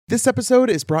This episode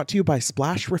is brought to you by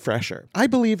Splash Refresher. I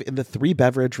believe in the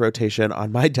 3-beverage rotation on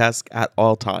my desk at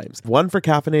all times. One for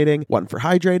caffeinating, one for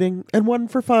hydrating, and one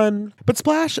for fun. But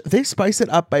Splash, they spice it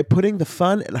up by putting the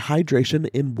fun and hydration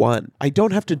in one. I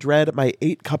don't have to dread my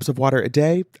 8 cups of water a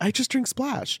day. I just drink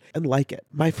Splash and like it.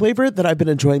 My flavor that I've been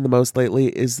enjoying the most lately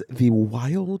is the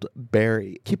Wild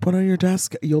Berry. Keep one on your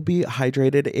desk. You'll be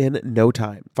hydrated in no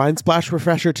time. Find Splash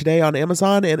Refresher today on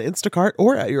Amazon and Instacart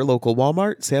or at your local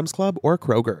Walmart, Sam's Club, or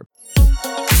Kroger.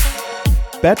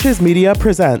 Betches Media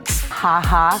presents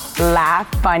haha, laugh,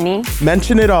 funny.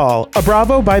 Mention It All, a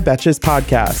Bravo by Betches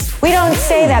podcast. We don't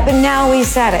say that, but now we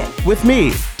said it. With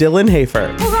me, Dylan Hafer.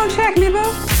 Who's gonna check me, boo?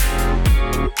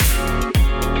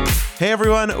 Hey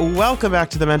everyone, welcome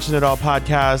back to the Mention It All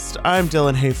podcast. I'm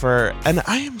Dylan Hafer, and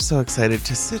I am so excited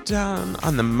to sit down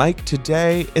on the mic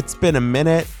today. It's been a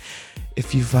minute.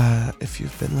 If you've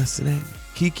been listening,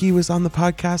 Kiki was on the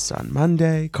podcast on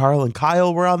Monday. Carl and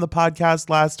Kyle were on the podcast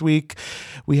last week.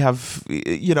 We have,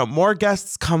 more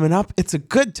guests coming up. It's a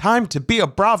good time to be a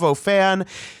Bravo fan.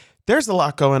 There's a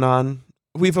lot going on.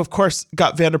 We've, of course,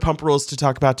 got Vanderpump Rules to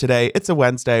talk about today. It's a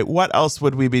Wednesday. What else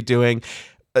would we be doing?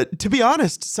 To be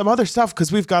honest, some other stuff,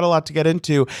 because we've got a lot to get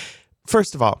into.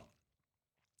 First of all,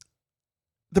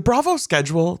 the Bravo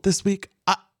schedule this week,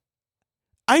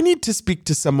 I need to speak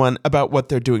to someone about what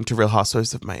they're doing to Real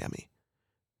Housewives of Miami.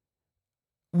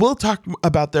 We'll talk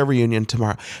about their reunion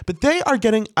tomorrow, but they are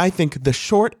getting, I think, the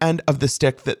short end of the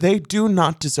stick that they do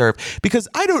not deserve, because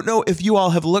I don't know if you all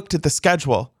have looked at the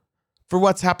schedule for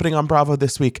what's happening on Bravo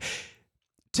this week.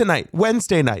 Tonight,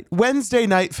 Wednesday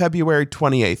night, February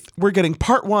 28th, we're getting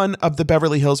part 1 of the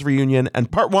Beverly Hills reunion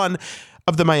and part 1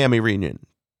 of the Miami reunion.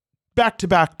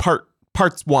 Back-to-back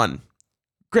parts 1.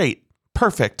 Great.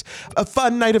 Perfect. A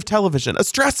fun night of television, a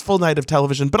stressful night of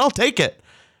television, but I'll take it.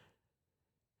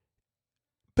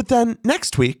 But then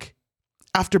next week,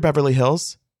 after Beverly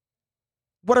Hills,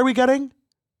 what are we getting?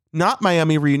 Not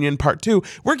Miami Reunion Part 2.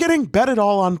 We're getting Bet It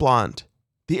All on Blonde.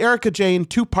 The Erika Jayne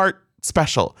 2-part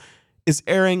special is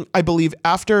airing, I believe,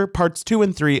 after parts 2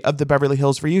 and 3 of the Beverly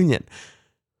Hills reunion.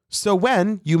 So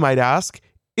when, you might ask,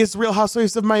 is Real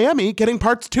Housewives of Miami getting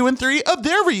parts 2 and 3 of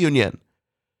their reunion?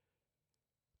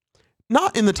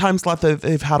 Not in the time slot that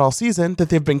they've had all season, that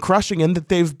they've been crushing in, that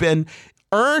they've been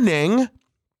earning.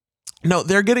 No,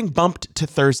 they're getting bumped to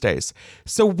Thursdays.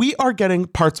 So we are getting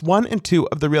parts 1 and 2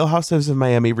 of the Real Housewives of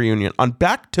Miami reunion on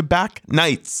back-to-back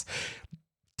nights.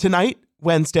 Tonight,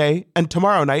 Wednesday, and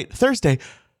tomorrow night, Thursday.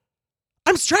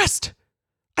 I'm stressed.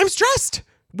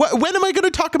 When am I going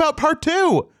to talk about part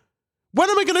 2? When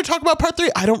am I going to talk about part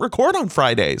 3? I don't record on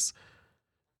Fridays.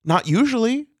 Not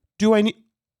usually.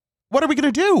 What are we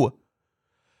going to do?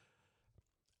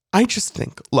 I just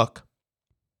think, look,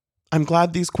 I'm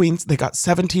glad these queens, they got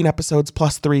 17 episodes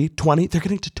plus 3, 20. They're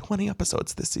getting to 20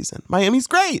 episodes this season. Miami's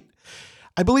great.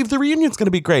 I believe the reunion's going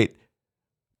to be great.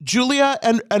 Julia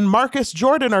and Marcus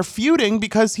Jordan are feuding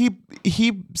because he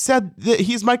said that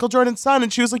he's Michael Jordan's son,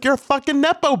 and she was like, "You're a fucking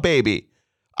Nepo baby.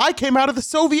 I came out of the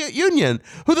Soviet Union.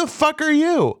 Who the fuck are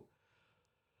you?"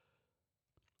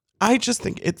 I just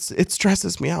think it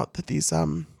stresses me out that these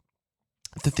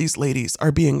ladies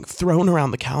are being thrown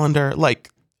around the calendar like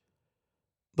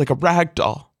a rag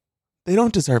doll. They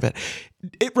don't deserve it.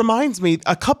 It reminds me,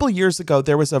 a couple years ago,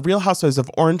 there was a Real Housewives of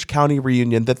Orange County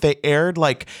reunion that they aired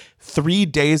like 3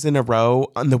 days in a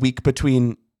row on the week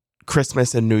between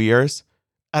Christmas and New Year's.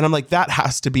 And I'm like, that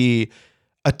has to be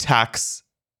a tax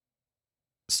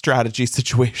strategy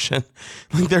situation.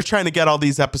 Like they're trying to get all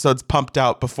these episodes pumped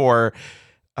out before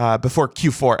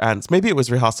Q4 ends. Maybe it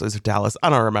was Real Housewives of Dallas. I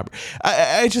don't remember.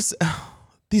 I just,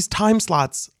 these time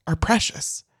slots are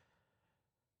precious.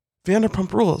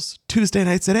 Vanderpump Rules, Tuesday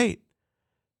nights at 8.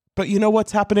 But you know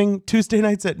what's happening Tuesday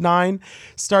nights at 9?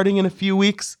 Starting in a few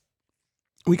weeks,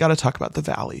 we got to talk about the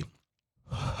Valley.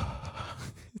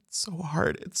 It's so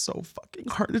hard. It's so fucking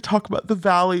hard to talk about the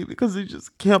Valley because I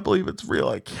just can't believe it's real.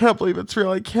 I can't believe it's real.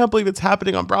 I can't believe it's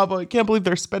happening on Bravo. I can't believe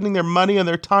they're spending their money and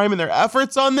their time and their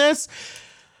efforts on this.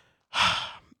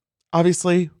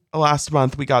 Obviously, last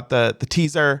month we got the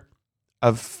teaser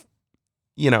of,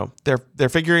 they're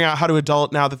figuring out how to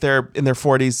adult now that they're in their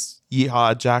 40s.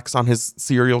 Yeehaw, Jack's on his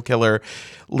serial killer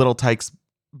Little Tyke's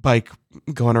bike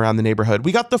going around the neighborhood.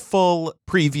 We got the full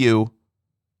preview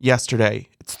yesterday.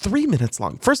 It's 3 minutes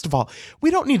long. First of all,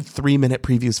 we don't need 3-minute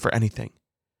previews for anything.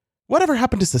 Whatever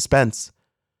happened to suspense?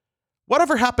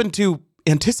 Whatever happened to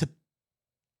anticipation?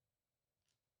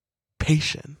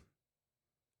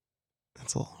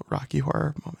 That's a little Rocky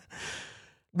Horror moment.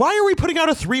 Why are we putting out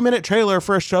a 3-minute trailer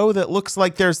for a show that looks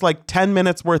like there's like 10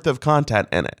 minutes worth of content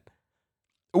in it?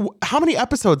 How many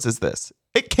episodes is this?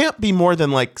 It can't be more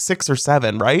than like 6 or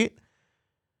 7, right?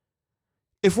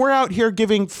 If we're out here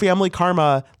giving Family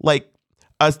Karma like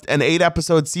an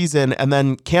 8-episode season and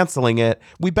then canceling it,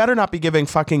 we better not be giving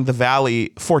fucking The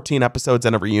Valley 14 episodes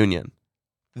and a reunion.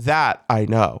 That I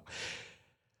know.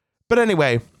 But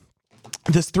anyway,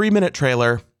 this 3-minute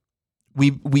trailer,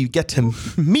 we get to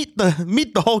meet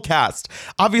the whole cast.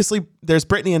 Obviously, there's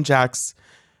Brittany and Jax.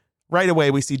 Right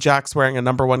away, we see Jax wearing a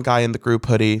number 1 guy in the group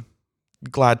hoodie.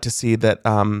 Glad to see that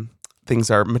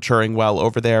things are maturing well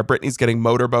over there. Brittany's getting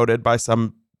motorboated by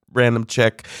some random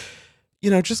chick.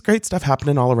 Just great stuff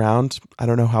happening all around. I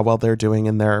don't know how well they're doing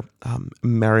in their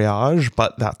marriage,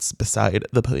 but that's beside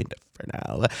the point for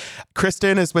now.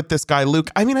 Kristen is with this guy, Luke.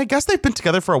 I mean, I guess they've been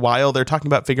together for a while. They're talking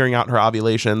about figuring out her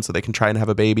ovulation so they can try and have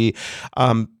a baby.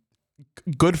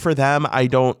 Good for them. I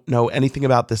don't know anything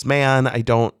about this man. I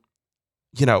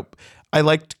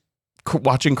liked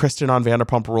watching Kristen on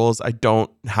Vanderpump Rules. I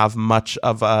don't have much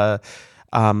of a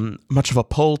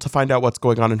pull to find out what's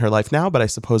going on in her life now, but I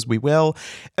suppose we will.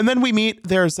 And then we meet,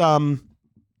 there's 4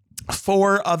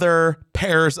 other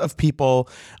pairs of people,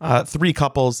 3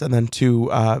 couples, and then 2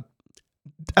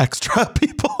 extra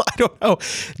people. I don't know.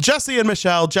 Jesse and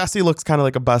Michelle. Jesse looks kind of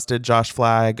like a busted Josh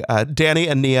Flagg. Danny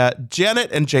and Nia.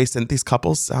 Janet and Jason. These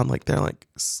couples sound like they're like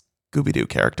Scooby-Doo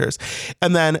characters.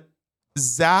 And then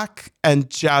Zach and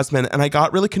Jasmine, and I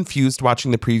got really confused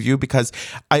watching the preview because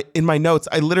in my notes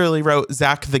I literally wrote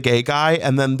Zach the gay guy,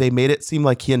 and then they made it seem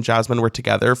like he and Jasmine were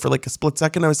together for like a split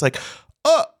second. I was like,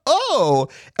 oh,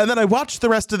 and then I watched the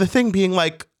rest of the thing being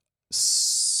like,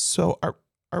 so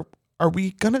are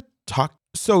we gonna talk?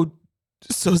 So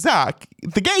Zach,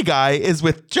 the gay guy, is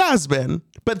with Jasmine,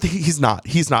 but he's not.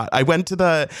 I went to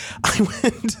the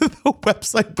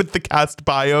website with the cast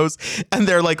bios, and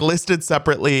they're like listed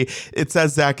separately. It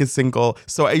says Zach is single.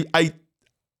 So I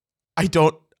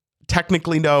don't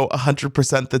technically know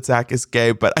 100% that Zach is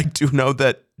gay, but I do know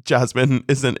that Jasmine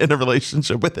isn't in a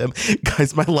relationship with him.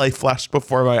 Guys, my life flashed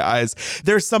before my eyes.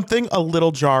 There's something a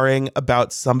little jarring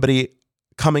about somebody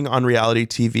coming on reality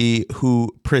TV who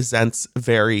presents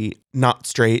very not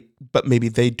straight, but maybe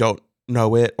they don't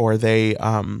know it, or they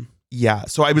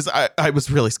so I was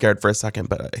really scared for a second,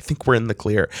 but I think we're in the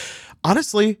clear.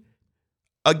 Honestly,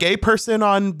 a gay person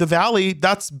on The Valley,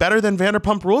 that's better than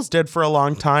Vanderpump Rules did for a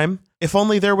long time. If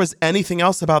only there was anything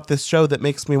else about this show that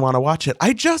makes me want to watch it.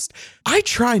 I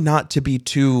try not to be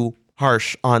too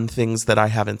harsh on things that I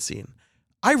haven't seen.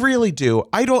 I really do.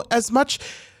 I don't as much,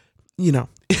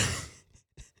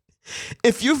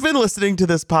 if you've been listening to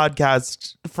this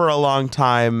podcast for a long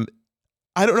time,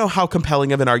 I don't know how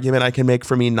compelling of an argument I can make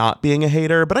for me not being a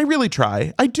hater, but I really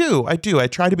try. I do. I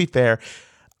try to be fair.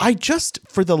 I just,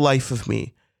 for the life of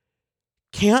me,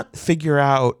 can't figure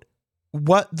out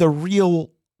what the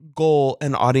real goal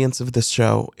and audience of this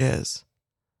show is.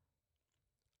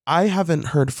 I haven't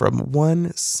heard from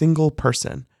one single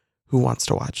person who wants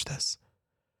to watch this.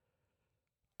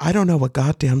 I don't know a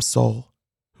goddamn soul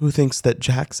who thinks that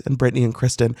Jax and Brittany and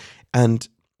Kristen and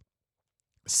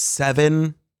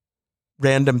 7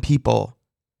 random people.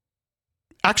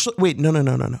 Actually, wait, no.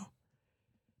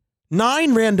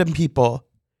 9 random people.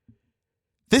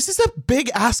 This is a big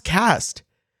ass cast.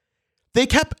 They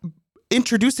kept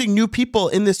introducing new people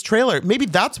in this trailer. Maybe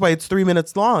that's why it's 3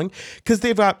 minutes long, because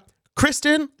they've got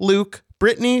Kristen, Luke,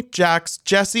 Brittany, Jax,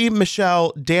 Jesse,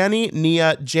 Michelle, Danny,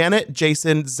 Nia, Janet,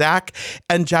 Jason, Zach,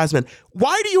 and Jasmine.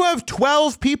 Why do you have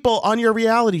 12 people on your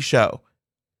reality show?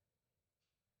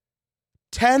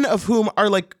 10 of whom are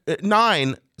like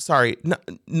 9. Sorry,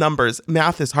 numbers.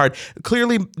 Math is hard.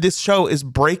 Clearly, this show is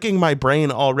breaking my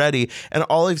brain already, and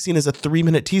all I've seen is a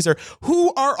 3-minute teaser.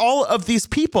 Who are all of these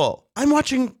people? I'm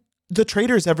watching the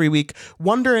traitors every week,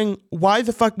 wondering why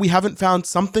the fuck we haven't found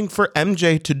something for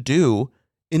MJ to do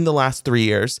in the last 3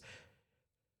 years.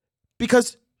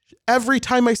 Because every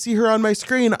time I see her on my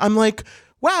screen, I'm like,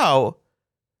 wow,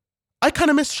 I kind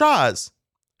of miss Shaz.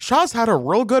 Shaz had a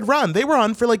real good run. They were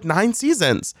on for like 9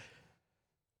 seasons.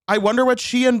 I wonder what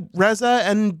she and Reza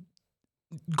and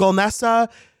Golnessa,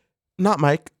 not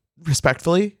Mike,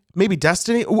 respectfully, maybe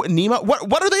Destiny, Nima,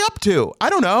 what are they up to? I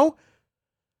don't know.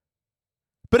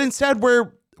 But instead,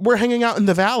 we're hanging out in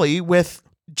the Valley with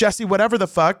Jesse, whatever the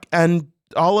fuck, and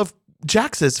all of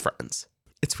Jax's friends.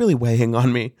 It's really weighing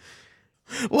on me.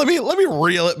 Let me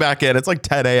reel it back in. It's like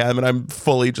 10 a.m. and I'm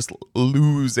fully just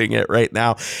losing it right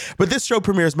now. But this show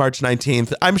premieres March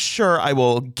 19th. I'm sure I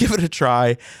will give it a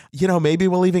try. Maybe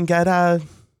we'll even get I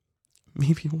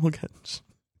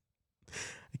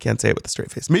can't say it with a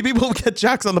straight face. Maybe we'll get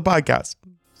Jax on the podcast.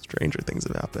 Stranger things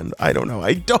have happened. I don't know.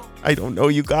 I don't know,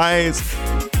 you guys.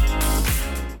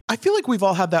 I feel like we've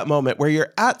all had that moment where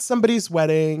you're at somebody's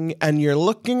wedding and you're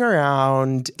looking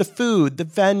around the food, the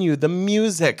venue, the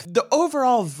music, the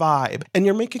overall vibe, and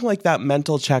you're making like that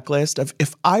mental checklist of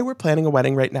if I were planning a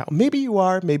wedding right now, maybe you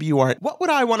are, maybe you aren't, what would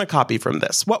I want to copy from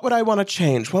this? What would I want to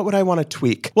change? What would I want to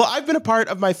tweak? Well, I've been a part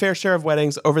of my fair share of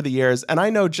weddings over the years, and I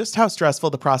know just how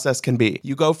stressful the process can be.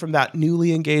 You go from that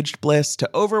newly engaged bliss to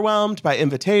overwhelmed by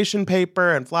invitation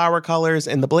paper and flower colors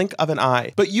in the blink of an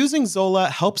eye. But using Zola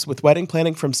helps with wedding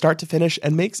planning from start to finish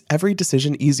and makes every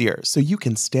decision easier so you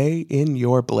can stay in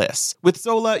your bliss. With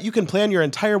Zola, you can plan your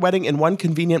entire wedding in one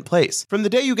convenient place. From the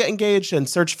day you get engaged and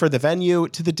search for the venue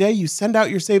to the day you send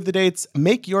out your save the dates,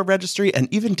 make your registry, and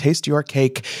even taste your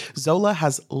cake, Zola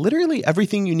has literally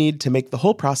everything you need to make the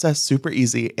whole process super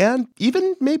easy and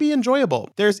even maybe enjoyable.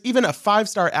 There's even a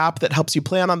 5-star app that helps you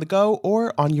plan on the go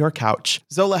or on your couch.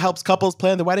 Zola helps couples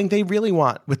plan the wedding they really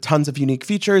want with tons of unique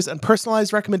features and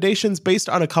personalized recommendations based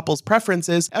on a couple's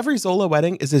preferences. Every Zola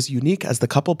wedding is as unique as the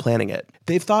couple planning it.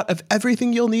 They've thought of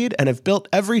everything you'll need and have built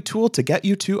every tool to get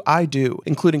you to I do,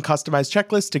 including customized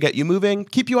checklists to get you moving,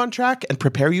 keep you on track, and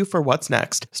prepare you for what's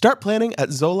next. Start planning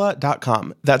at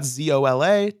Zola.com. That's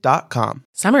ZOLA.com.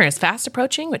 Summer is fast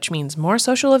approaching, which means more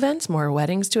social events, more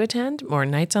weddings to attend, more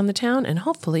nights on the town, and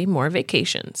hopefully more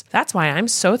vacations. That's why I'm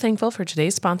so thankful for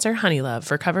today's sponsor, Honeylove,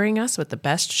 for covering us with the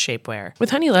best shapewear. With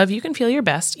Honeylove, you can feel your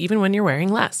best even when you're wearing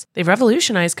less. They've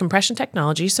revolutionized compression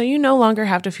technology so you no longer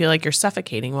have to feel like you're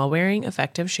suffocating while wearing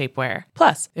effective shapewear.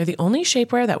 Plus, they're the only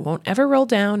shapewear that won't ever roll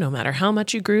down no matter how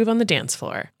much you groove on the dance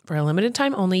floor. For a limited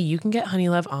time only, you can get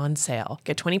Honeylove on sale.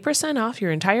 Get 20% off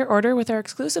your entire order with our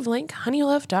exclusive link,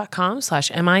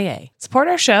 honeylove.com/MIA. Support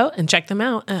our show and check them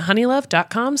out at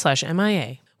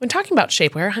honeylove.com/MIA. When talking about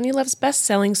shapewear, Honeylove's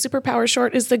best-selling Superpower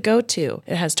Short is the go-to.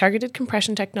 It has targeted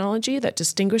compression technology that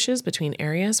distinguishes between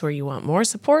areas where you want more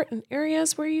support and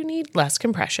areas where you need less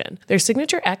compression. Their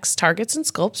Signature X targets and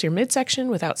sculpts your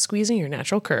midsection without squeezing your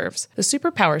natural curves. The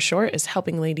Superpower Short is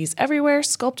helping ladies everywhere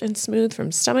sculpt and smooth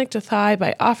from stomach to thigh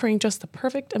by offering just the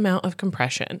perfect amount of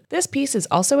compression. This piece is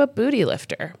also a booty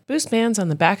lifter. Boost bands on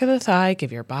the back of the thigh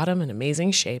give your bottom an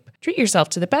amazing shape. Treat yourself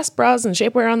to the best bras and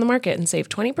shapewear on the market and save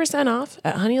 20% off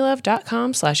at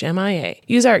honeylove.com/MIA.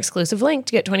 Use our exclusive link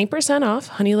to get 20% off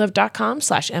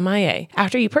honeylove.com/MIA.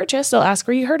 After you purchase, they'll ask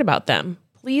where you heard about them.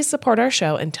 Please support our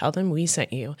show and tell them we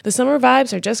sent you. The summer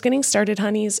vibes are just getting started,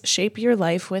 honeys. Shape your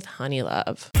life with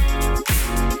Honeylove.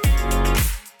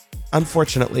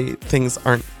 Unfortunately, things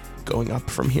aren't going up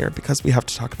from here because we have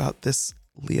to talk about this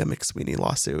Leah McSweeney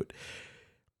lawsuit.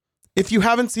 If you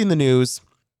haven't seen the news,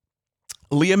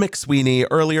 Leah McSweeney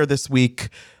earlier this week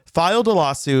filed a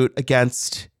lawsuit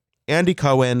against Andy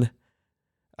Cohen,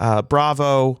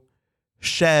 Bravo,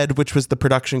 Shed, which was the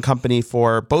production company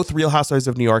for both Real Housewives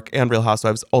of New York and Real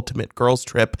Housewives Ultimate Girls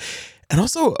Trip, and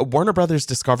also Warner Brothers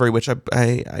Discovery, which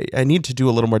I need to do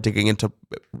a little more digging into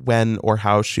when or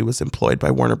how she was employed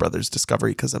by Warner Brothers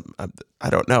Discovery, because I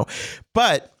don't know.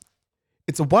 But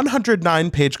it's a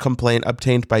 109-page complaint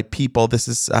obtained by People. This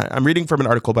is I'm reading from an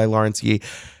article by Lawrence Yee.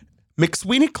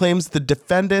 McSweeney claims the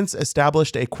defendants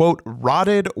established a, quote,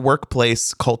 rotted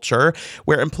workplace culture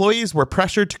where employees were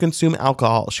pressured to consume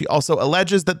alcohol. She also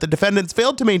alleges that the defendants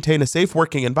failed to maintain a safe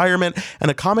working environment and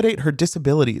accommodate her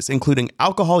disabilities, including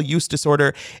alcohol use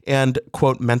disorder and,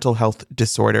 quote, mental health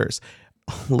disorders.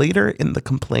 Later in the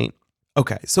complaint.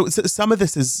 Okay, so some of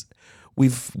this is,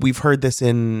 we've heard this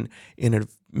in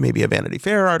maybe a Vanity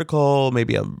Fair article,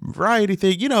 maybe a Variety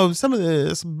thing. You know, some of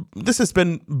this has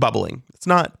been bubbling. It's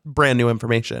not brand new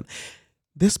information.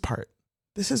 This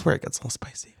is where it gets a little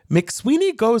spicy.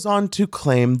 McSweeney goes on to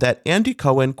claim that Andy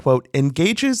Cohen, quote,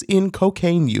 engages in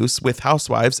cocaine use with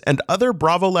housewives and other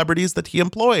Bravo celebrities that he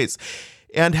employs,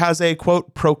 and has a,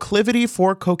 quote, proclivity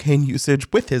for cocaine usage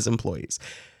with his employees.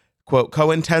 Quote,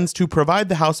 Cohen tends to provide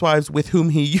the housewives with whom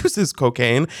he uses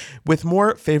cocaine with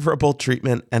more favorable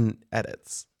treatment and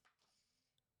edits.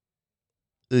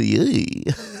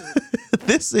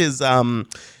 This is not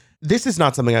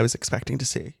something I was expecting to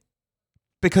see,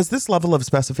 because this level of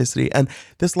specificity and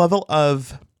this level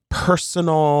of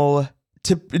personal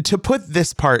to put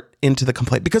this part into the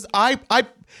complaint, because I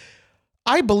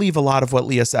believe a lot of what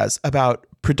Leah says about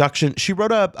production. She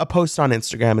wrote a post on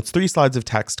Instagram. It's 3 slides of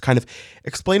text kind of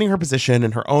explaining her position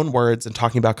in her own words and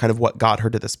talking about kind of what got her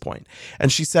to this point.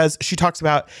 And she talks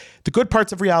about the good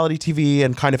parts of reality TV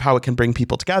and kind of how it can bring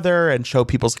people together and show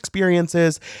people's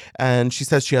experiences. And she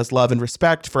says she has love and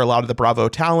respect for a lot of the Bravo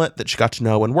talent that she got to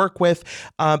know and work with.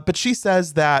 But she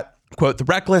says that Quote, the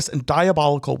reckless and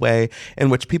diabolical way in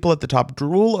which people at the top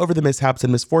drool over the mishaps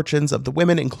and misfortunes of the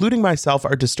women, including myself,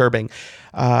 are disturbing.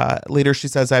 Later, she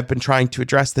says, I've been trying to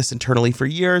address this internally for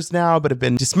years now, but have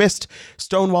been dismissed,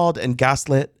 stonewalled, and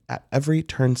gaslit at every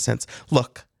turn since.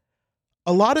 Look,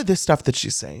 a lot of this stuff that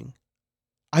she's saying,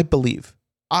 I believe.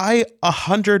 I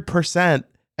 100%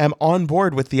 am on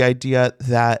board with the idea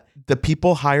that the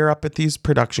people higher up at these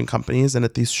production companies and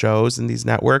at these shows and these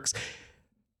networks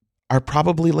are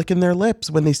probably licking their lips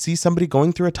when they see somebody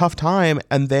going through a tough time,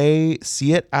 and they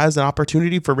see it as an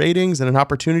opportunity for ratings and an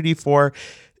opportunity for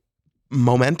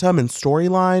momentum and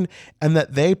storyline, and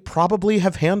that they probably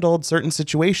have handled certain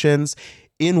situations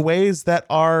in ways that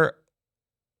are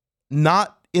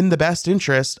not in the best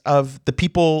interest of the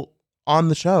people on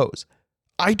the shows.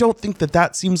 I don't think that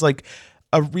that seems like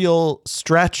a real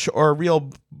stretch or a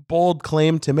real bold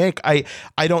claim to make. I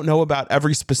don't know about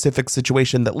every specific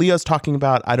situation that Leah's talking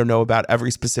about. I don't know about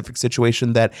every specific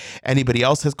situation that anybody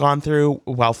else has gone through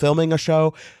while filming a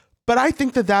show, but I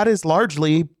think that that is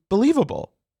largely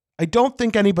believable. I don't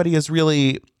think anybody is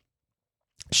really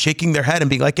shaking their head and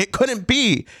being like, it couldn't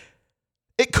be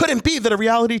that a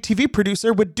reality TV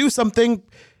producer would do something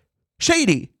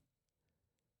shady.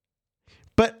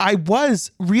 But I was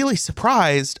really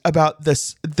surprised about the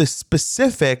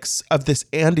specifics of this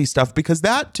Andy stuff, because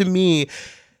that, to me,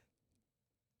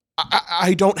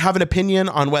 I don't have an opinion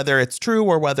on whether it's true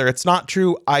or whether it's not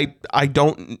true. I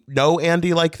don't know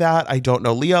Andy like that. I don't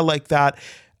know Leah like that.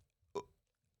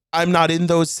 I'm not in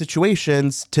those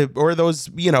situations or those,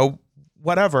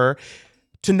 whatever,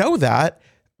 to know that.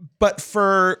 But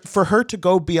for her to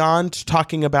go beyond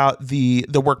talking about the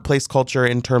workplace culture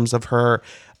in terms of her,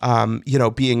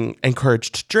 being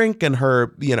encouraged to drink and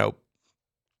her,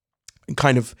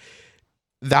 kind of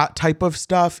that type of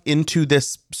stuff, into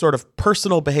this sort of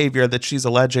personal behavior that she's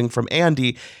alleging from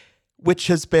Andy, which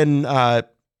has been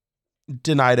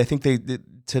denied. I think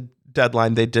to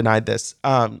Deadline, they denied this.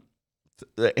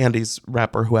 Andy's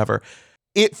rep or whoever.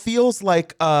 It feels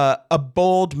like a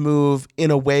bold move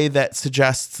in a way that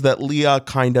suggests that Leah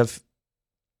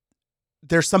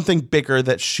there's something bigger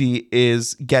that she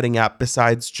is getting at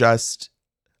besides just,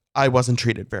 I wasn't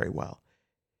treated very well.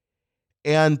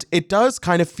 And it does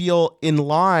kind of feel in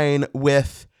line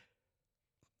with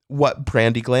what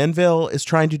Brandi Glanville is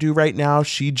trying to do right now.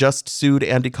 She just sued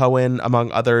Andy Cohen,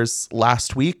 among others,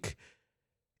 last week,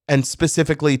 and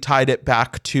specifically tied it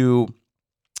back to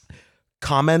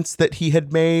comments that he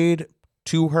had made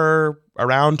to her,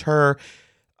 around her,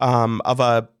 of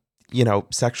a,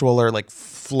 sexual or like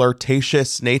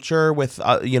flirtatious nature with,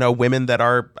 women that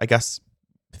are, I guess,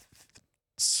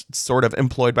 sort of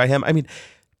employed by him. I mean,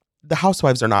 the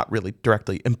housewives are not really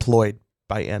directly employed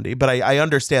by Andy, but I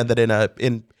understand that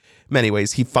in many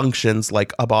ways he functions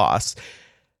like a boss.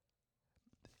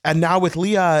 And now with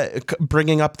Leah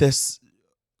bringing up this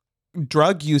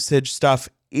drug usage stuff,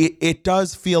 it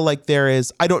does feel like there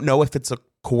is, I don't know if it's a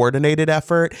coordinated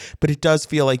effort, but it does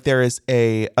feel like there is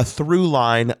a through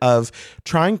line of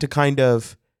trying to kind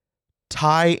of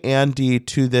tie Andy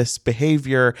to this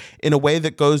behavior in a way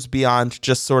that goes beyond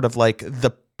just sort of like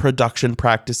the production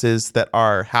practices that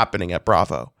are happening at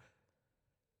Bravo.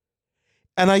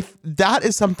 And that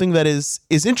is something that is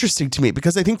interesting to me,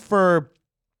 because I think for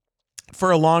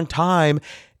a long time,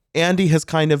 Andy has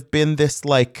kind of been this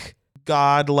like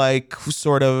God-like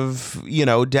sort of,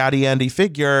 daddy Andy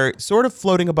figure, sort of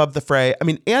floating above the fray. I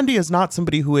mean, Andy is not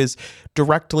somebody who is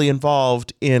directly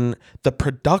involved in the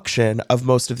production of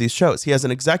most of these shows. He has an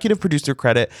executive producer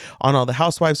credit on all the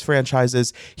Housewives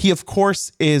franchises. He, of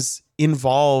course, is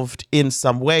involved in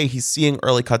some way. He's seeing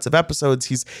early cuts of episodes.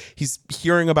 He's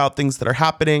hearing about things that are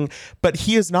happening, but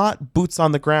he is not boots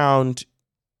on the ground.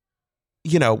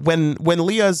 When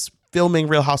Leah's filming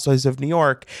Real Housewives of New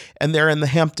York and they're in the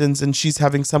Hamptons and she's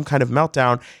having some kind of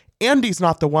meltdown, Andy's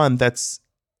not the one that's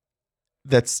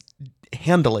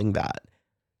handling that.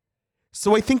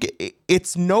 So I think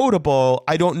it's notable.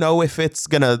 I don't know if it's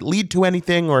going to lead to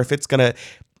anything or if it's going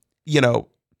to,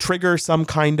 trigger some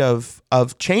kind of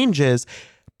changes,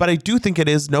 but I do think it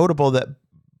is notable that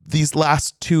these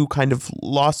last two kind of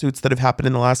lawsuits that have happened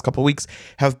in the last couple of weeks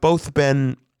have both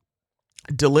been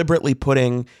deliberately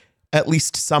putting at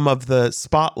least some of the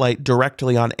spotlight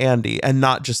directly on Andy, and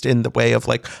not just in the way of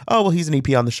like, oh, well, he's an EP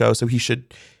on the show, so he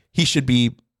should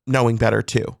be knowing better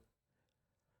too.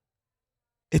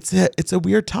 It's a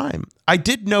weird time. I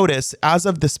did notice, as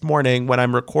of this morning when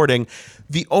I'm recording,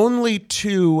 the only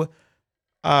two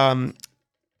Bravo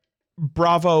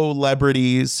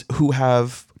celebrities who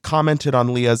have commented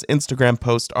on Leah's Instagram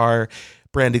post are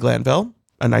Brandi Glanville,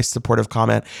 a nice supportive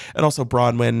comment. And also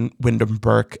Bronwyn Wyndham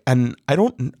Burke. And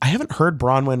I haven't heard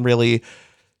Bronwyn really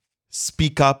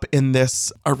speak up in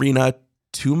this arena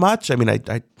too much. I mean,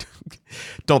 I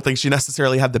don't think she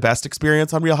necessarily had the best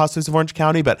experience on Real Housewives of Orange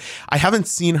County, but I haven't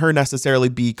seen her necessarily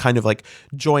be kind of like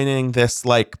joining this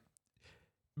like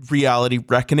reality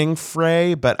reckoning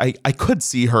fray, but I could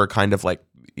see her kind of like,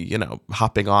 you know,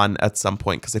 hopping on at some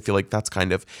point, because I feel like that's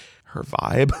kind of her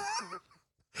vibe.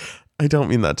 I don't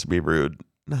mean that to be rude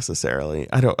necessarily.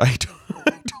 I don't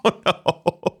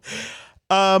know.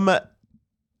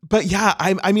 But yeah,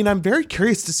 I mean, I'm very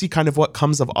curious to see kind of what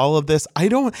comes of all of this.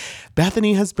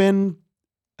 Bethany has been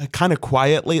kind of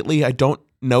quiet lately. I don't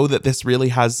know that this really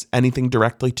has anything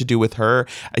directly to do with her.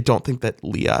 I don't think that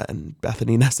Leah and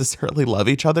Bethany necessarily love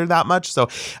each other that much. So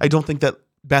I don't think that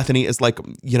Bethany is like,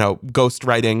 you know,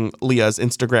 ghostwriting Leah's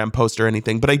Instagram post or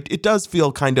anything. But it does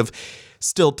feel kind of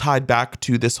still tied back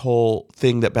to this whole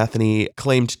thing that Bethany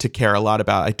claimed to care a lot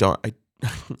about.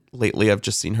 Lately I've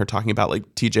just seen her talking about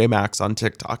like TJ Maxx on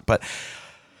TikTok, but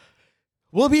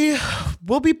we'll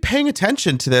be paying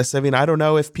attention to this. I mean, I don't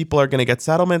know if people are going to get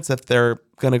settlements, if they're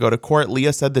going to go to court.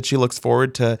 Leah said that she looks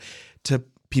forward to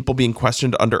people being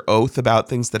questioned under oath about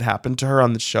things that happened to her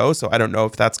on the show. So I don't know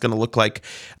if that's going to look like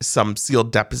some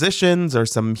sealed depositions or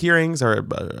some hearings or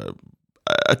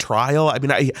a trial. I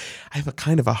mean, I have a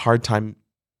kind of a hard time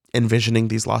envisioning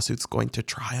these lawsuits going to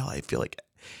trial. I feel like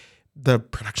the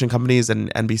production companies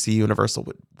and NBC Universal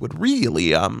would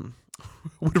really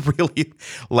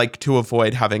like to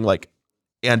avoid having like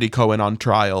Andy Cohen on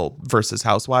trial versus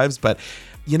Housewives, but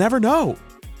you never know.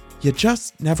 You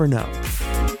just never know.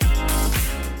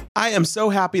 I am so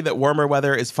happy that warmer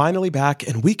weather is finally back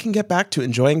and we can get back to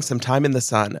enjoying some time in the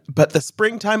sun. But the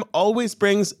springtime always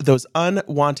brings those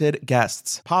unwanted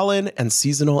guests, pollen and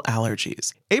seasonal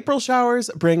allergies. April showers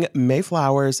bring May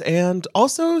flowers and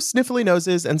also sniffly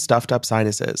noses and stuffed up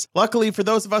sinuses. Luckily, for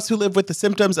those of us who live with the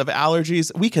symptoms of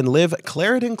allergies, we can live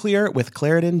Claritin Clear with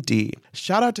Claritin D.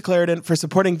 Shout out to Claritin for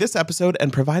supporting this episode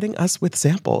and providing us with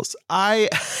samples. I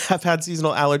have had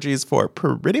seasonal allergies for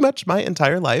pretty much my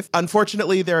entire life.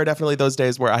 Unfortunately, there are definitely those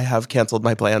days where I have canceled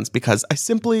my plans because I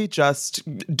simply just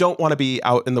don't want to be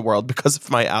out in the world because of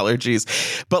my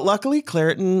allergies. But luckily,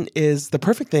 Claritin is the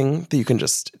perfect thing that you can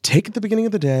just take at the beginning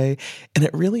of the day, and it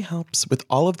really helps with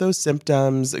all of those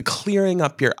symptoms, clearing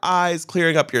up your eyes,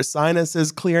 clearing up your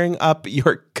sinuses, clearing up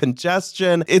your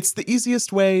congestion. It's the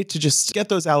easiest way to just get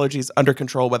those allergies under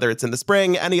control, whether it's in the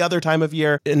spring, any other time of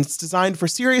year, and it's designed for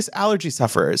serious allergy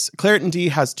sufferers. Claritin D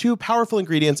has 2 powerful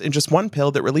ingredients in just 1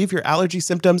 pill that relieve your allergy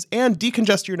symptoms and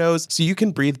decongest your nose so you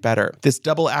can breathe better. This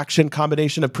double action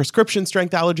combination of prescription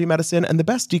strength allergy medicine and the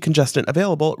best decongestant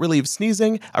available relieves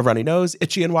sneezing, a runny nose,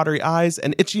 itchy and watery eyes,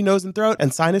 an itchy nose and throat,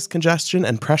 and sinus congestion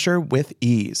and pressure with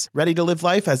ease. Ready to live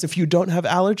life as if you don't have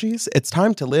allergies? It's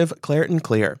time to live Claritin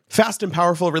Clear. Fast and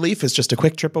powerful relief is just a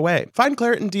quick trip away. Find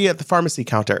Claritin D at the pharmacy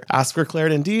counter. Ask for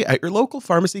Claritin D at your local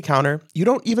pharmacy counter. You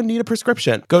don't even need a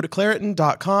prescription. Go to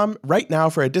Claritin.com right now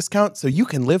for a discount so you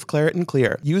can live Claritin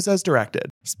Clear. Use as directed.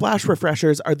 Splash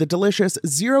Refreshers are the delicious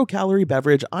 0-calorie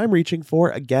beverage I'm reaching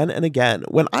for again and again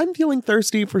when I'm feeling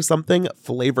thirsty for something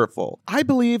flavorful. I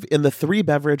believe in the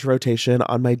 3-beverage rotation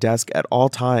on my desk at all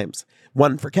times.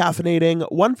 1 for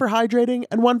caffeinating, 1 for hydrating,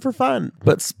 and 1 for fun.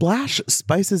 But Splash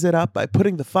spices it up by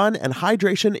putting the fun and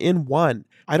hydration in one.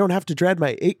 I don't have to dread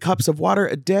my 8 cups of water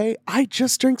a day. I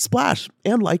just drink Splash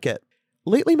and like it.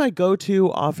 Lately, my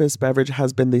go-to office beverage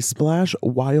has been the Splash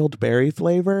Wild Berry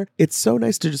flavor. It's so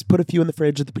nice to just put a few in the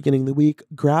fridge at the beginning of the week,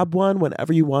 grab one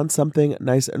whenever you want something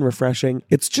nice and refreshing.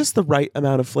 It's just the right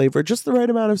amount of flavor, just the right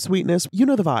amount of sweetness. You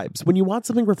know the vibes. When you want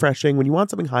something refreshing, when you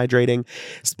want something hydrating,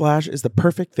 Splash is the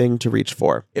perfect thing to reach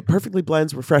for. It perfectly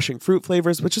blends refreshing fruit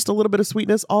flavors with just a little bit of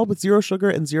sweetness, all with 0 sugar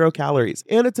and 0 calories.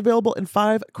 And it's available in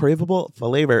 5 craveable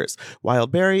flavors.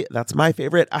 Wild Berry, that's my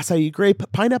favorite, acai grape,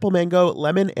 pineapple mango,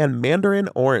 lemon, and mandarin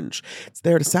orange. It's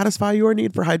there to satisfy your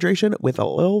need for hydration with a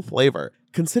little flavor.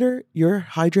 Consider your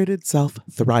hydrated self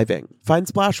thriving. Find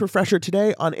Splash Refresher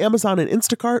today on Amazon and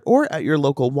Instacart or at your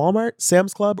local Walmart,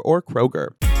 Sam's Club, or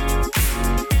Kroger.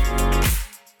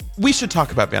 We should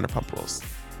talk about Vanderpump Rules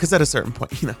because at a certain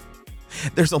point,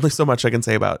 there's only so much I can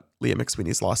say about Leah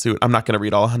McSweeney's lawsuit. I'm not going to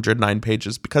read all 109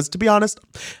 pages because, to be honest,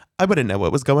 I wouldn't know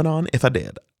what was going on if I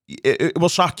did. It will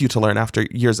shock you to learn after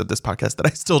years of this podcast that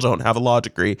I still don't have a law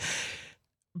degree.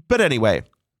 But anyway,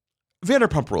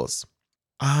 Vanderpump Rules.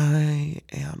 I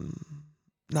am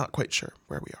not quite sure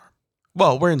where we are.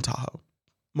 Well, we're in Tahoe,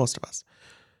 most of us.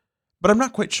 But I'm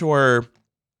not quite sure.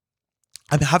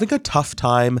 I'm having a tough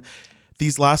time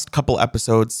these last couple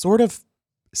episodes sort of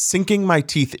sinking my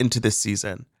teeth into this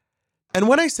season. And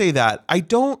when I say that, I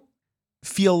don't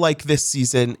feel like this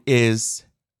season is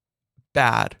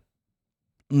bad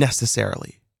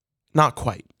necessarily. Not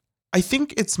quite. I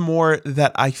think it's more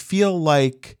that I feel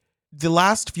like the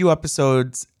last few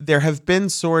episodes, there have been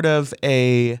sort of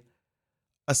a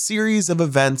series of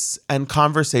events and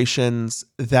conversations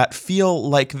that feel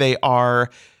like they are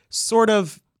sort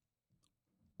of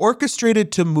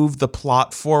orchestrated to move the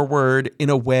plot forward in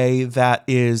a way that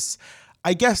is,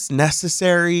 I guess,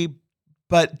 necessary,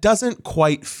 but doesn't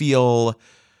quite feel...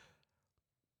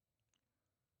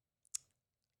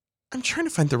 I'm trying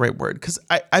to find the right word, because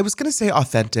I was going to say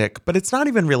authentic, but it's not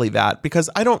even really that, because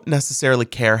I don't necessarily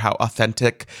care how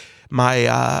authentic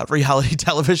my reality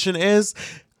television is.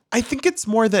 I think it's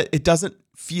more that it doesn't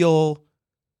feel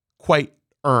quite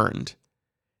earned.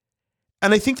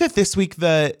 And I think that this week,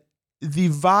 the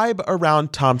vibe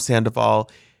around Tom Sandoval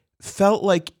felt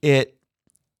like it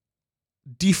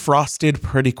defrosted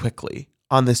pretty quickly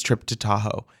on this trip to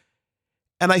Tahoe.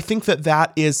 And I think that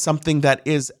that is something that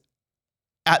is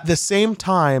at the same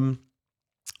time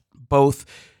both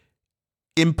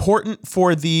important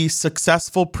for the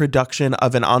successful production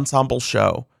of an ensemble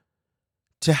show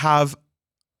to have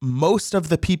most of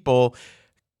the people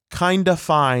kind of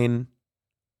fine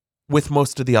with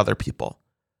most of the other people.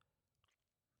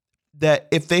 That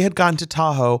if they had gone to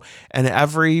Tahoe and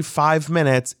every 5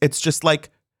 minutes, it's just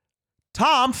like,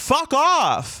 Tom, fuck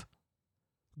off.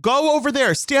 Go over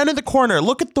there, stand in the corner,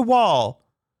 look at the wall.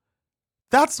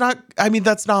 That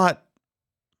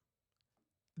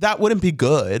wouldn't be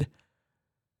good.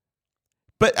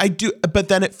 But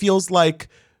then it feels like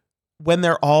when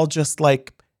they're all just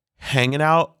like hanging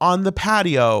out on the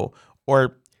patio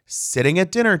or sitting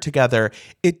at dinner together,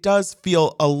 it does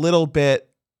feel a little bit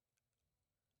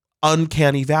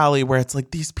uncanny valley where it's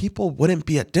like these people wouldn't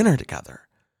be at dinner together.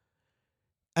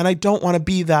 And I don't want to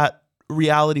be that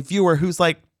reality viewer who's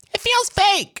like, it feels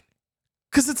fake.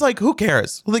 Because it's like, who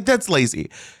cares? Like, that's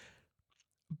lazy.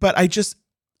 But I just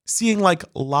seeing like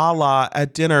Lala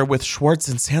at dinner with Schwartz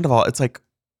and Sandoval, it's like,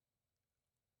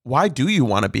 why do you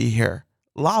want to be here?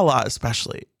 Lala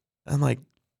especially. And like,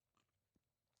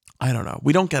 I don't know.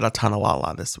 We don't get a ton of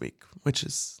Lala this week, which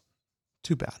is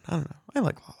too bad. I don't know. I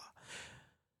like Lala.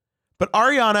 But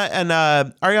Ariana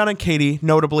and Katie,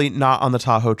 notably not on the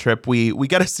Tahoe trip. We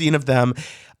get a scene of them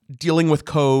dealing with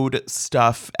code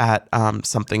stuff at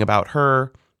something about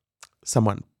her.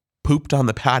 Someone pooped on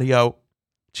the patio.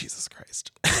 Jesus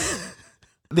Christ.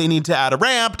 They need to add a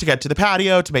ramp to get to the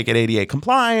patio to make it ADA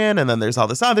compliant. And then there's all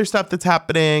this other stuff that's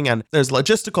happening. And there's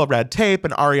logistical red tape.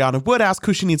 And Ariana would ask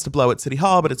who she needs to blow at City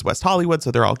Hall, but it's West Hollywood, so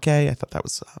they're all gay. I thought that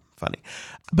was funny.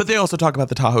 But they also talk about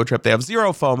the Tahoe trip. They have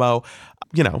zero FOMO.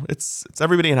 You know, it's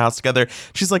everybody in house together.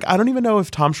 She's like, I don't even know if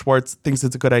Tom Schwartz thinks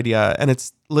it's a good idea. And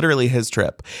it's literally his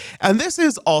trip. And this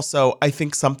is also, I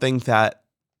think, something that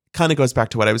kind of goes back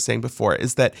to what I was saying before,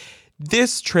 is that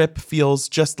this trip feels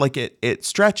just like it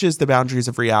stretches the boundaries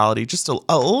of reality just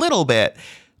a little bit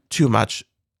too much,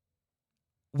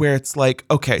 where it's like,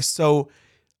 okay, so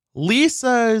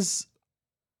Lisa's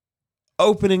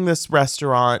opening this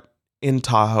restaurant in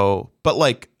Tahoe, but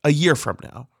like a year from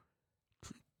now.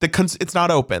 It's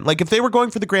not open. Like if they were going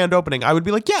for the grand opening, I would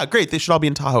be like, yeah, great. They should all be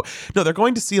in Tahoe. No, they're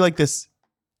going to see like this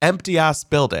empty ass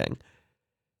building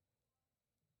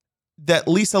that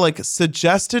Lisa like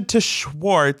suggested to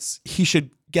Schwartz he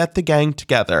should get the gang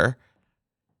together.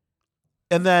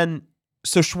 And then,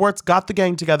 so Schwartz got the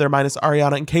gang together minus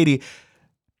Ariana and Katie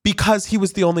because he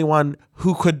was the only one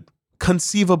who could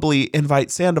conceivably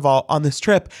invite Sandoval on this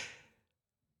trip.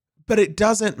 But it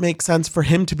doesn't make sense for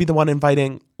him to be the one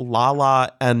inviting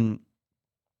Lala and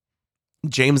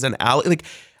James and Allie. Like,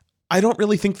 I don't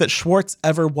really think that Schwartz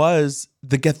ever was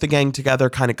the get the gang together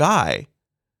kind of guy.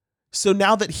 So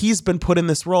now that he's been put in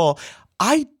this role,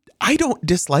 I don't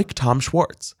dislike Tom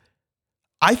Schwartz.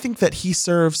 I think that he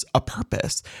serves a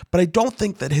purpose, but I don't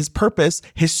think that his purpose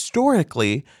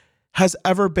historically has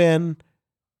ever been,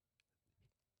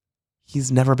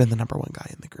 he's never been the number one guy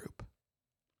in the group.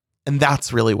 And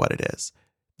that's really what it is.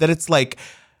 That it's like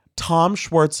Tom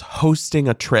Schwartz hosting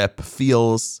a trip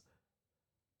feels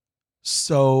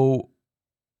so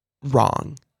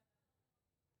wrong.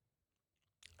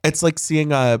 It's like seeing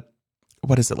like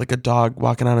a dog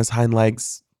walking on his hind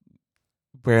legs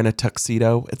wearing a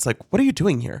tuxedo. It's like, what are you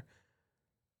doing here?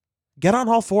 Get on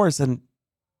all fours and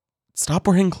stop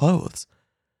wearing clothes.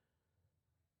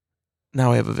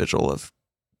 Now I have a visual of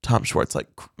Tom Schwartz like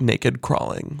naked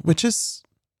crawling, which is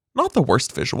not the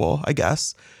worst visual, I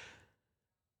guess.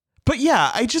 But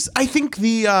yeah, I think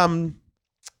the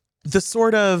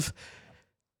sort of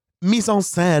mise en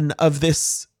scène of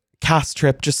this cast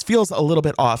trip just feels a little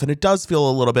bit off, and it does feel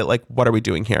a little bit like, what are we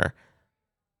doing here?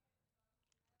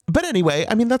 But anyway,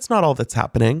 I mean, that's not all that's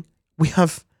happening. We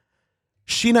have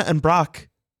Sheena and Brock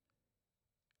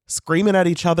screaming at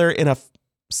each other in a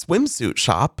swimsuit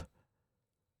shop.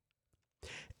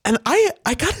 And I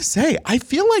gotta say, I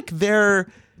feel like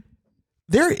their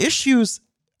issues,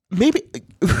 maybe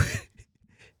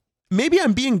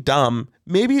I'm being dumb.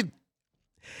 Maybe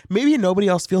nobody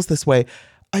else feels this way.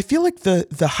 I feel like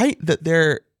the height that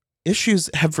their issues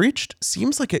have reached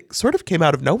seems like it sort of came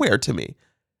out of nowhere to me.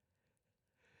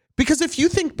 Because if you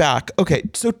think back, okay,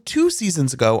 so 2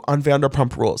 seasons ago on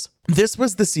Vanderpump Rules, this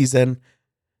was the season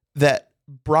that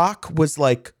Brock was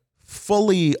like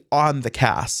fully on the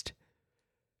cast.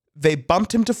 They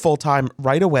bumped him to full-time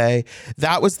right away.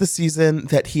 That was the season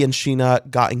that he and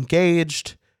Sheena got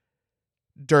engaged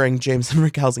during James and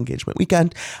Raquel's engagement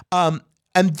weekend. And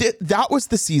that was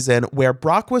the season where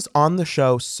Brock was on the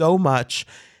show so much,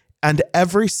 and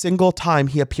every single time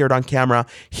he appeared on camera,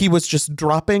 he was just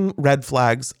dropping red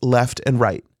flags left and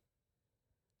right.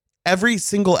 Every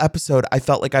single episode, I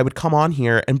felt like I would come on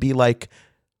here and be like,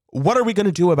 what are we going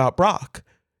to do about Brock?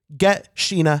 Get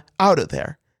Sheena out of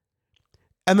there.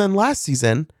 And then last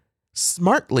season,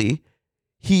 smartly,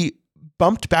 he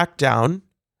bumped back down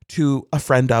to a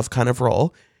friend of kind of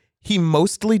role. He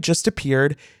mostly just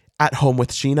appeared at home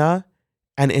with Sheena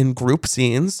and in group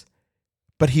scenes,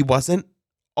 but he wasn't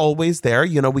always there.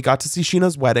 You know, we got to see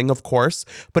Sheena's wedding, of course,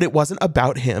 but it wasn't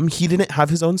about him. He didn't have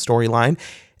his own storyline.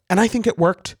 And I think it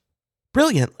worked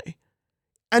brilliantly.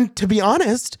 And to be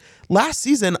honest, last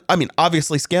season, I mean,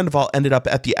 obviously Scandival ended up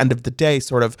at the end of the day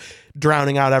sort of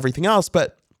drowning out everything else,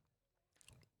 but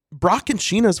Brock and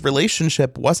Sheena's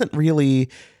relationship wasn't really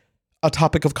a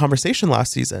topic of conversation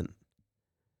last season.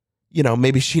 You know,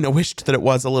 maybe Sheena wished that it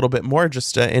was a little bit more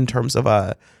just in terms of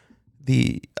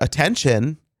the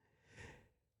attention.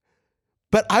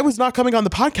 But I was not coming on the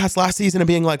podcast last season and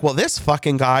being like, well, this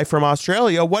fucking guy from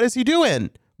Australia, what is he doing?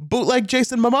 Bootleg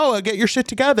Jason Momoa, get your shit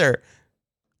together.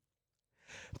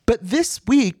 But this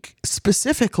week,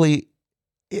 specifically,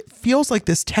 it feels like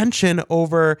this tension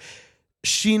over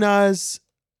Sheena's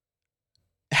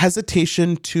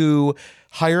hesitation to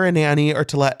hire a nanny or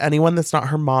to let anyone that's not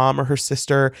her mom or her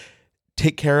sister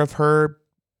take care of her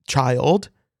child.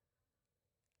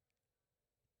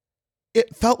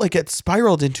 It felt like it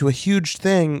spiraled into a huge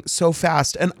thing so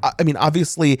fast. And I mean,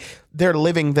 obviously, they're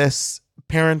living this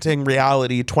parenting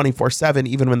reality 24/7,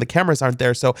 even when the cameras aren't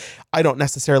there. So I don't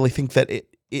necessarily think that it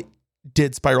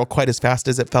did spiral quite as fast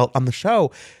as it felt on the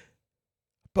show.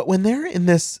 But when they're in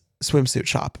this swimsuit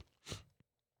shop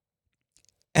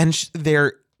and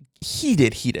they're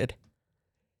heated,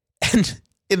 and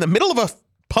in the middle of a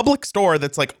public store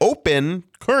that's like open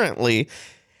currently,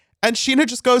 and Sheena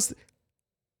just goes,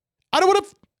 I don't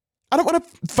want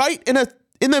to fight in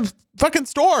the fucking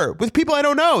store with people I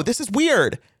don't know. This is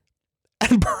weird.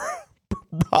 And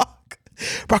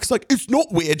Brock's like, it's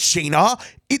not weird, Sheena.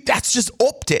 That's just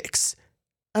optics.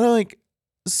 And I'm like,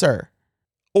 sir,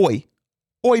 oi,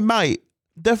 mate.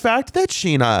 The fact that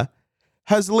Sheena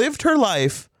has lived her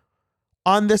life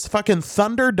on this fucking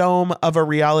Thunderdome of a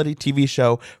reality TV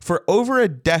show for over a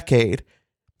decade,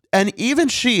 and even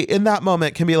she in that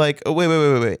moment can be like, oh,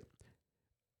 wait.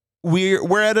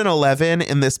 We're at an 11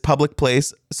 in this public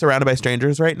place surrounded by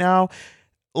strangers right now.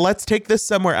 Let's take this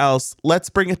somewhere else. Let's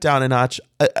bring it down a notch.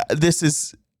 This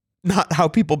is not how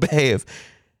people behave.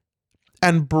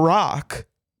 And Brock,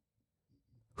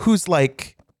 who's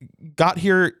like got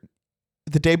here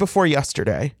the day before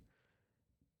yesterday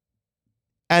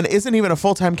and isn't even a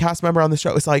full-time cast member on the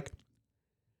show, is like,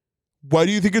 why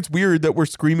do you think it's weird that we're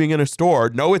screaming in a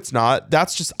store? No, it's not.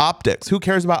 That's just optics. Who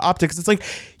cares about optics? It's like,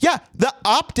 yeah, the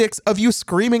optics of you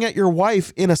screaming at your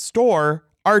wife in a store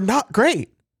are not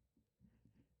great.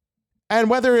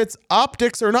 And whether it's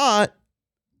optics or not,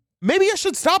 maybe I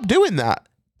should stop doing that.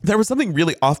 There was something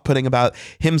really off-putting about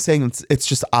him saying it's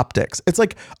just optics. It's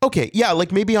like, okay, yeah,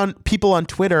 like maybe people on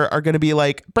Twitter are going to be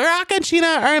like, Barack and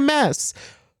Sheena are a mess.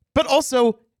 But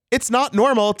also, it's not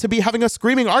normal to be having a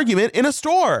screaming argument in a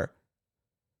store.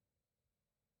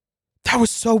 That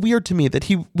was so weird to me that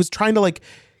he was trying to like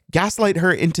gaslight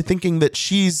her into thinking that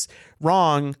she's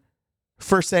wrong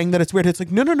for saying that it's weird. It's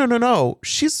like, no.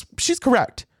 She's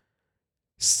correct.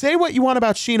 Say what you want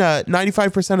about Sheena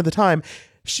 95% of the time.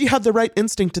 She had the right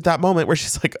instinct at that moment where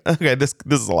she's like, okay, this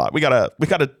is a lot. We gotta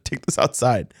take this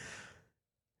outside.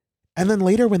 And then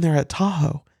later when they're at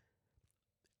Tahoe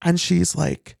and she's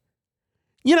like,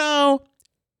 you know,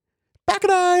 Beck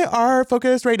and I are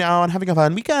focused right now on having a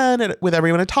fun weekend with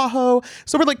everyone at Tahoe.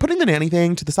 So we're like putting the nanny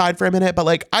thing to the side for a minute, but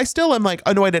like I still am like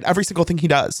annoyed at every single thing he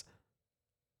does.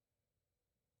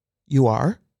 You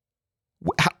are?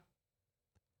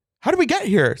 How did we get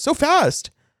here so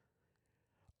fast?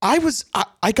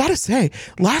 I gotta say,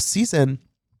 last season,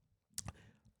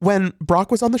 when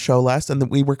Brock was on the show last and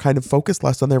we were kind of focused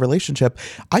less on their relationship,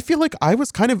 I feel like I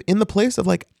was kind of in the place of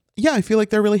like, yeah, I feel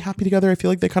like they're really happy together. I feel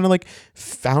like they kind of like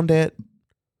found it.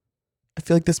 I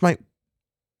feel like this might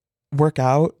work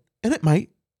out, and it might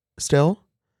still.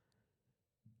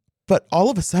 But all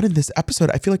of a sudden this episode,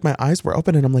 I feel like my eyes were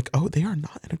open and I'm like, oh, they are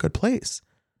not in a good place.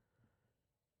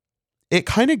 It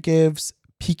kind of gives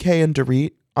PK and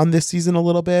Dorit on this season a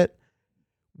little bit,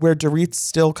 where Dorit's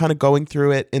still kind of going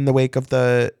through it in the wake of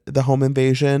the home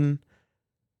invasion.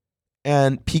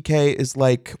 And PK is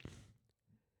like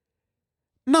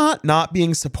not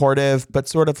being supportive, but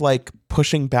sort of like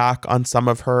pushing back on some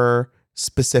of her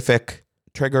specific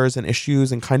triggers and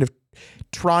issues and kind of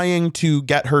trying to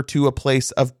get her to a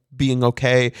place of being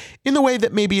okay in the way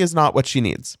that maybe is not what she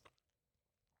needs.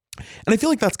 And I feel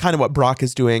like that's kind of what Brock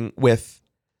is doing with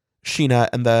Sheena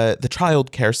and the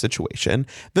childcare situation,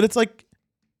 that it's like,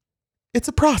 it's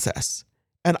a process.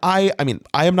 And I mean,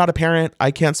 I am not a parent.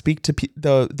 I can't speak to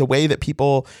the way that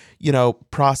people,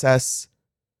 process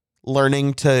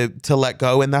learning to let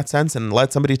go in that sense and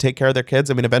let somebody take care of their kids.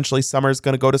 I mean, eventually Summer's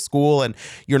going to go to school and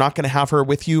you're not going to have her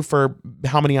with you for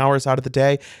how many hours out of the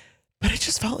day. But it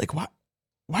just felt like,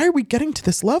 why are we getting to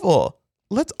this level?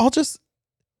 Let's all just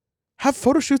have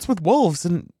photo shoots with wolves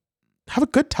and have a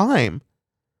good time.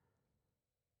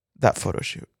 That photo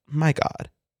shoot. My God.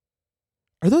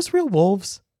 Are those real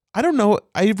wolves? I don't know.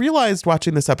 I realized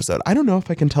watching this episode, I don't know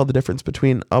if I can tell the difference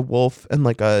between a wolf and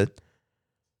like a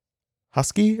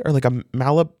husky or like a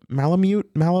Malamute,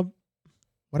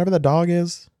 whatever the dog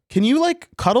is. Can you like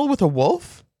cuddle with a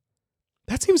wolf?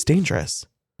 That seems dangerous.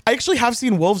 I actually have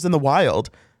seen wolves in the wild.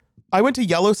 I went to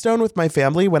Yellowstone with my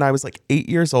family when I was like 8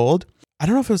 years old. I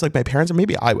don't know if it was like my parents or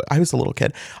maybe I was a little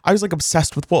kid. I was like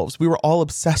obsessed with wolves. We were all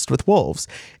obsessed with wolves.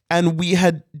 And we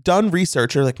had done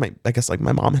research, or like I guess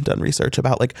my mom had done research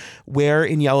about like where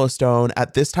in Yellowstone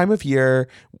at this time of year,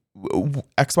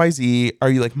 XYZ, are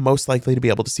you like most likely to be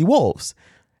able to see wolves?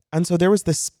 And so there was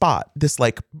this spot, this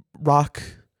like rock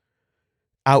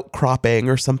outcropping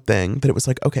or something, that it was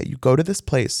like, okay, you go to this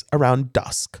place around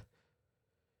dusk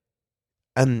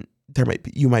and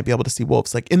you might be able to see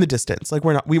wolves like in the distance. Like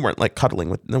we weren't like cuddling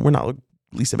with, we're not like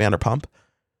Lisa Vanderpump.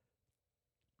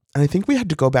 And I think we had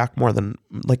to go back more than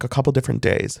like a couple different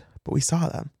days, but we saw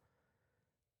them.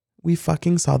 We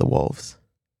fucking saw the wolves.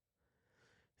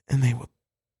 And they were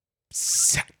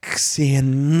sexy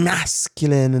and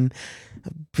masculine and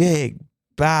a big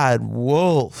bad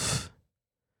wolf.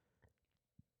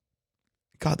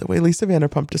 God, the way Lisa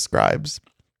Vanderpump describes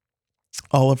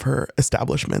all of her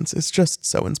establishments is just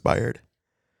so inspired.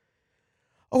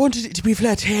 I wanted it to be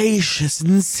flirtatious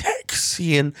and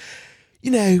sexy and,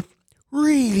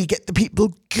 really get the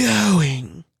people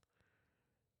going.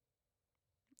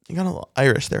 You got a little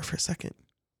Irish there for a second.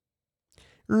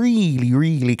 Really,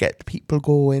 really get the people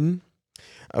going.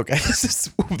 Okay,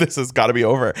 this has got to be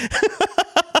over.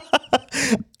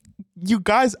 You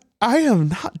guys, I am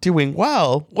not doing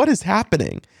well. What is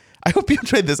happening? I hope you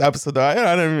enjoyed this episode, though. I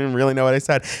don't even really know what I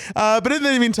said. But in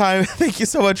the meantime, thank you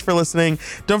so much for listening.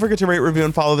 Don't forget to rate, review,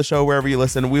 and follow the show wherever you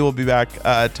listen. We will be back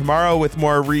tomorrow with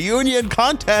more reunion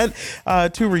content.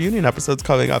 2 reunion episodes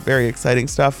coming up. Very exciting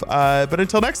stuff. But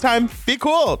until next time, be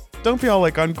cool. Don't be all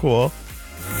like uncool.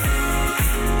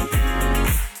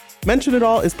 Mention It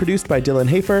All is produced by Dylan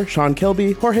Hafer, Sean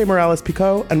Kilby, Jorge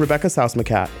Morales-Pico, and Rebecca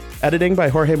Sausmacat. Editing by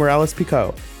Jorge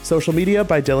Morales-Pico. Social media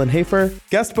by Dylan Hafer.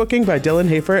 Guest booking by Dylan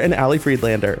Hafer and Ali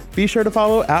Friedlander. Be sure to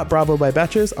follow @Bravo by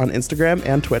Betches on Instagram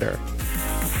and Twitter.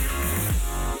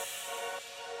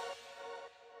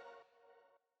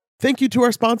 Thank you to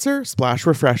our sponsor, Splash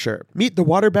Refresher. Meet the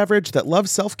water beverage that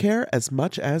loves self-care as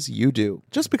much as you do.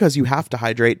 Just because you have to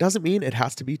hydrate doesn't mean it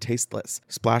has to be tasteless.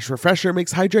 Splash Refresher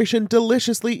makes hydration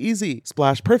deliciously easy.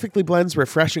 Splash perfectly blends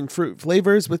refreshing fruit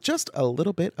flavors with just a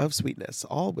little bit of sweetness,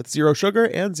 all with 0 sugar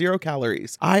and 0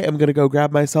 calories. I am going to go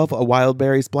grab myself a wild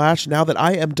berry splash now that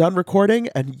I am done recording,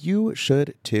 and you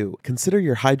should too. Consider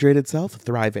your hydrated self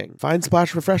thriving. Find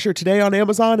Splash Refresher today on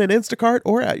Amazon and Instacart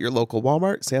or at your local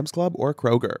Walmart, Sam's Club, or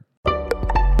Kroger.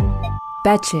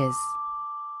 Betches.